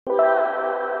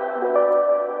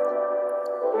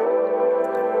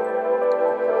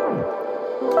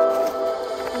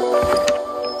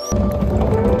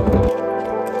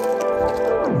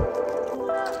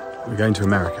going to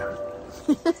America.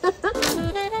 I've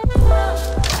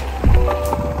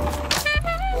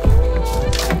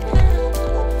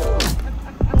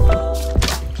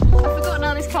forgotten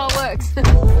how this car works.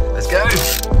 Let's go!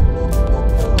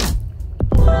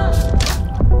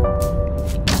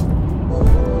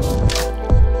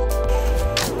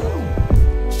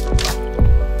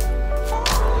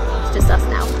 It's just us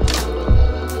now.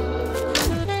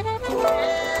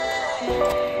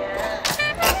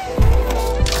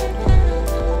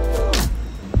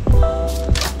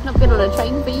 I've been on a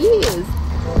train for years,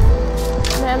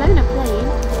 let alone a plane.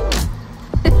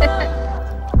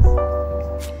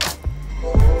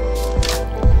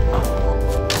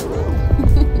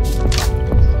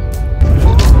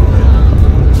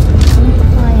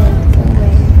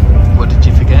 What did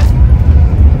you forget?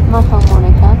 My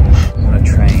harmonica. I'm on a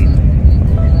train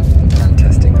and I'm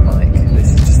testing the mic.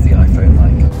 This is just the iPhone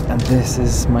mic. And this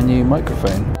is my new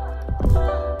microphone.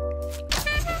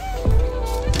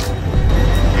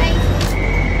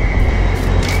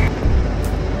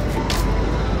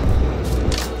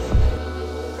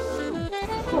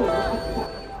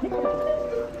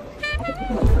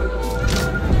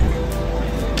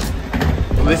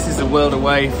 Well, this is a world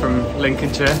away from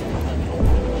Lincolnshire.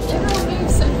 Everyone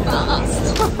moves so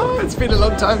fast. It's been a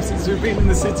long time since we've been in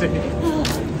the city. I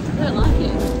don't like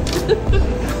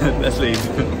it. Let's leave.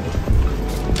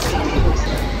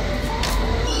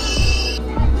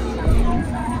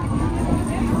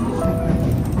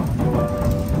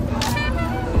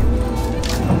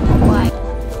 Why?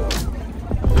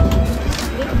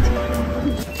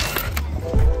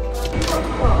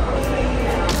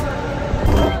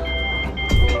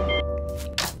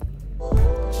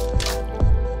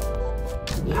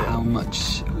 How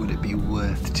much would it be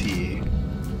worth to you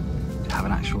to have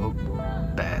an actual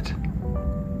bed?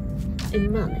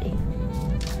 In money?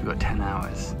 We've got 10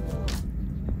 hours.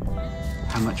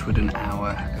 How much would an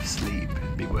hour of sleep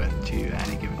be worth to you at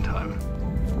any given time?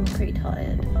 I'm pretty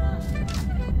tired.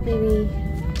 Maybe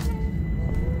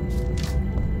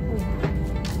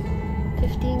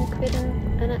 15 quid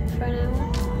for an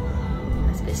hour?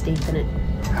 That's a bit steep, isn't it?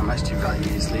 How much do you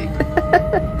value your sleep?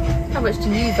 How much do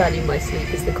you value my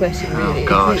sleep is the question, really. Oh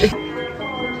gosh.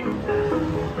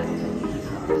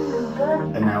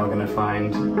 And now we're going to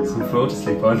find some floor to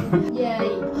sleep on. Yeah, I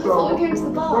thought we were going to the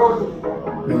bar.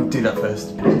 We'll do that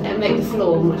first. And make the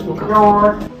floor much more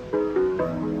comfortable.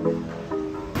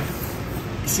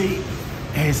 You see,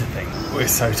 here's the thing. We're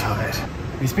so tired.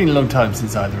 It's been a long time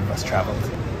since either of us travelled.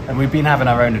 And we've been having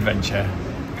our own adventure,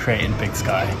 creating Big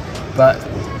Sky. But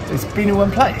it's been in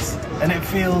one place. And it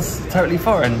feels totally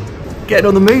foreign. Getting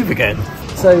on the move again.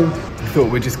 So I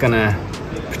thought we're just gonna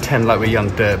pretend like we're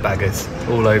young dirtbaggers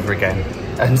all over again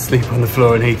and sleep on the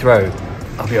floor in Heathrow.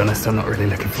 I'll be honest, I'm not really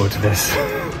looking forward to this.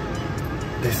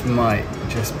 This might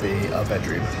just be our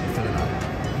bedroom for the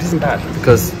night. It isn't bad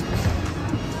because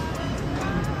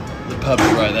the pub's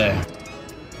right there.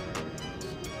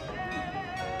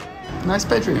 Nice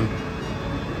bedroom.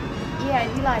 Yeah,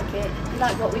 you like it? You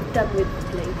like what we've done with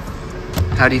the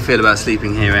place? How do you feel about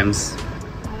sleeping here, Ems?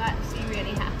 I'm actually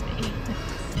really happy.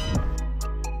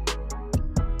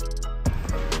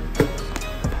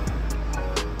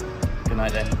 Good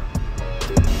night then.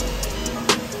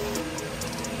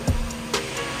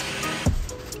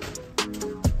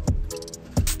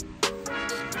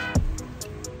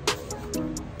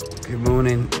 Good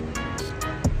morning.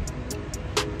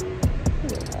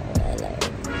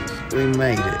 We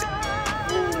made it.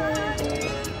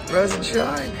 Rise and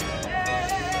shine.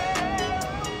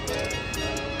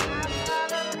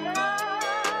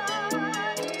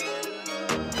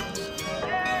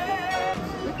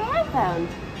 Look what I found.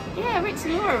 Yeah, Rich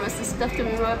and Laura must have stuffed them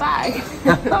in my bag.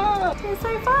 They're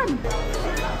so fun.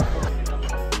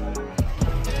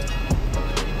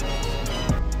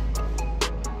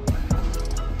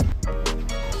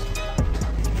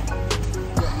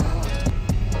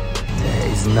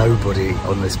 Nobody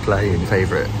on this plane,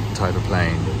 favourite type of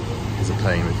plane, is a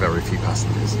plane with very few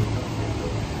passengers.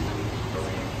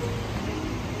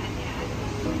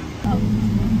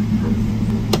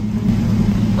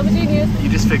 I'm a genius. You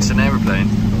just fixed an aeroplane.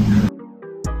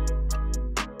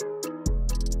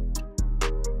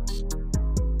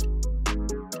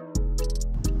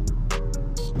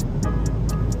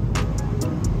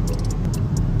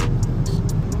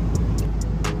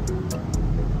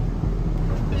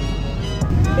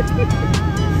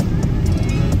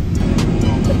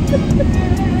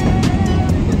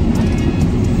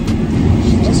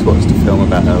 She just watched a film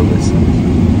about Elvis.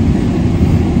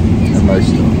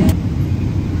 Emotional.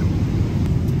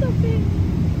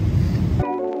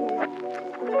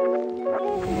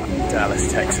 Dallas.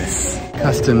 Texas.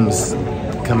 Customs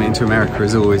coming into America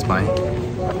is always my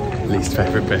least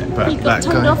favourite bit, but You got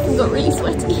told off and got really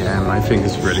sweaty. Yeah, my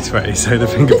fingers were really sweaty, so the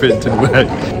fingerprint didn't work.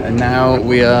 And now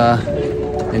we are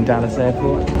in Dallas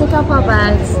Airport. Pick up our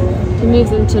bags, we move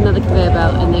them to another conveyor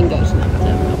belt and then go to another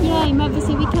terminal. Yay, Memphis,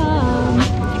 here we come!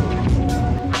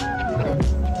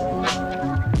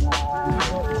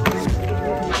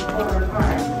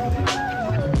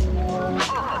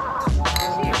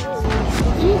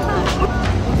 Yeehaw!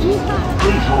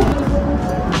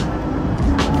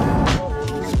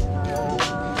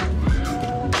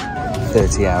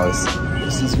 30 hours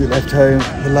since we left home.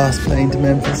 The last plane to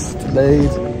Memphis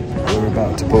delayed. We're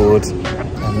about to board,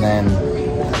 and then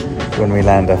when we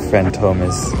land, our friend Tom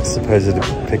is supposedly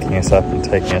picking us up and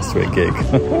taking us to a gig.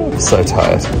 I'm so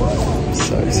tired.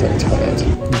 So tired.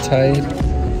 You tired?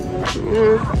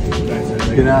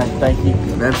 Good night, thank you.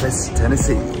 Memphis,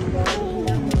 Tennessee.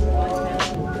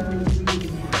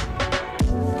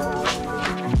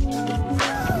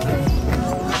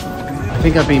 I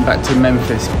think I've been back to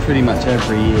Memphis pretty much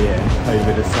every year,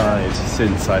 COVID aside,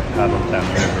 since I paddled down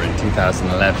the river in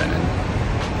 2011,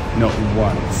 and not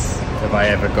once have I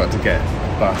ever got to get a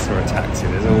bus or a taxi.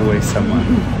 There's always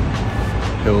someone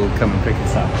who'll come and pick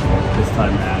us up. This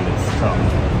time around it's Tom.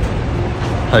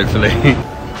 Hopefully.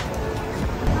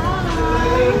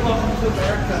 Welcome to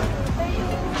America.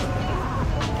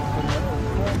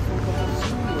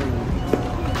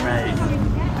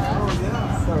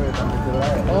 Sorry about the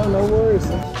delay. Oh, no worries.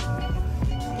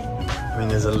 I mean,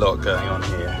 there's a lot going on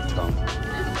here, Tom.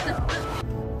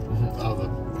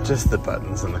 Just the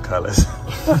buttons and the colours.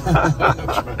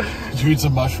 Did you eat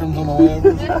some mushrooms on the way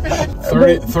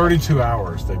over? 32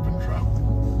 hours they've been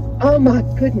traveling. Oh my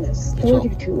goodness,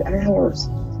 32 hours.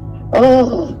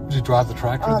 Oh. Did you drive the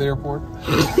tractor to the airport?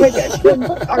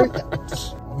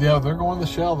 Yeah, they're going to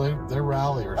Shell. They're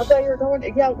ralliers. Oh, they are going.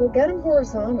 Yeah, we'll get them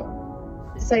horizontal.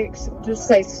 Just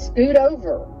say scoot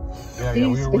over. Yeah,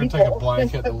 we're going to take a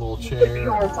blanket and a little chair.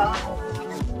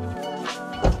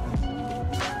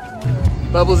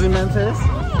 Bubbles in Memphis?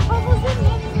 Yeah, bubbles in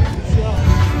Memphis.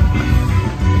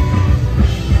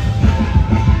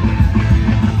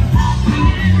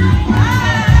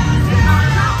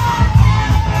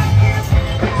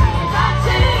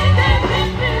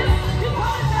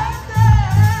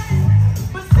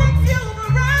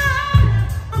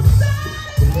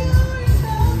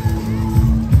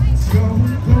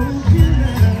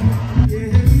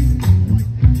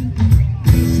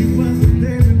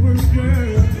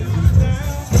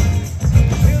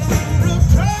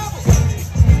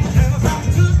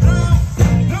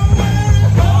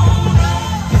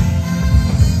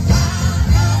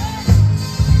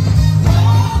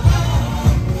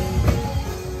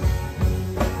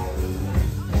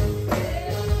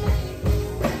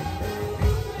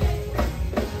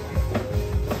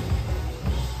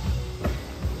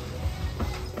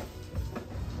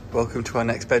 Welcome to our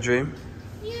next bedroom.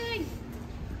 Yay!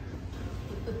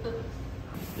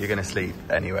 You're going to sleep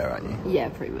anywhere, aren't you? Yeah,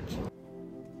 pretty much.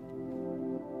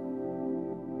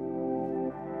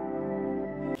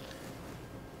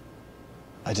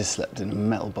 I just slept in a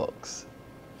metal box,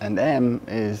 and Em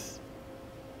is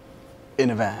in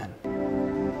a van.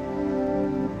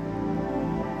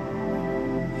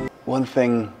 One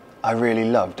thing I really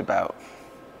loved about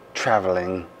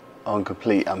traveling on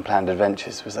complete unplanned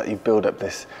adventures was that you build up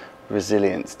this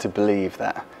resilience to believe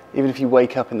that even if you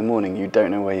wake up in the morning, you don't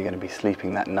know where you're going to be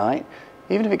sleeping that night.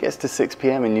 Even if it gets to 6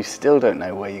 p.m. and you still don't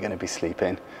know where you're going to be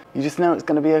sleeping, you just know it's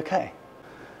going to be okay.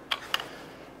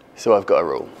 So I've got a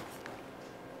rule.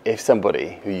 If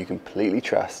somebody who you completely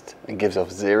trust and gives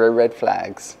off 0 red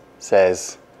flags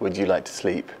says, "Would you like to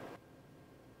sleep?"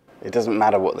 It doesn't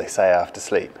matter what they say after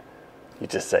sleep. You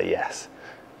just say yes.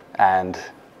 And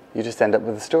you just end up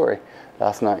with a story.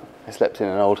 Last night, I slept in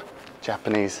an old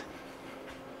Japanese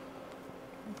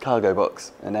cargo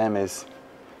box, and Em is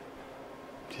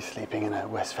just sleeping in a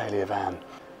Westphalia van.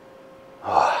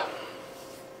 Oh,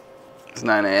 it's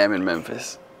 9 a.m. in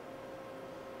Memphis.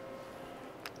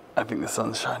 I think the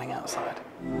sun's shining outside.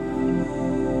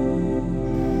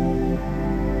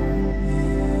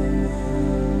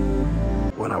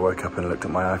 When I woke up and looked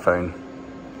at my iPhone,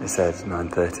 it said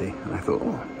 9:30, and I thought,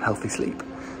 oh, healthy sleep.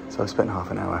 So I spent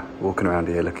half an hour walking around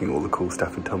here looking at all the cool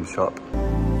stuff in Tom's shop.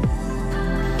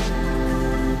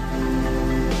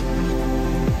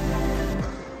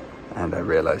 And I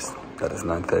realised that it's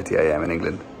 9:30 a.m. in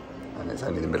England, and it's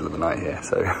only the middle of the night here,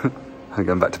 so I'm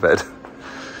going back to bed.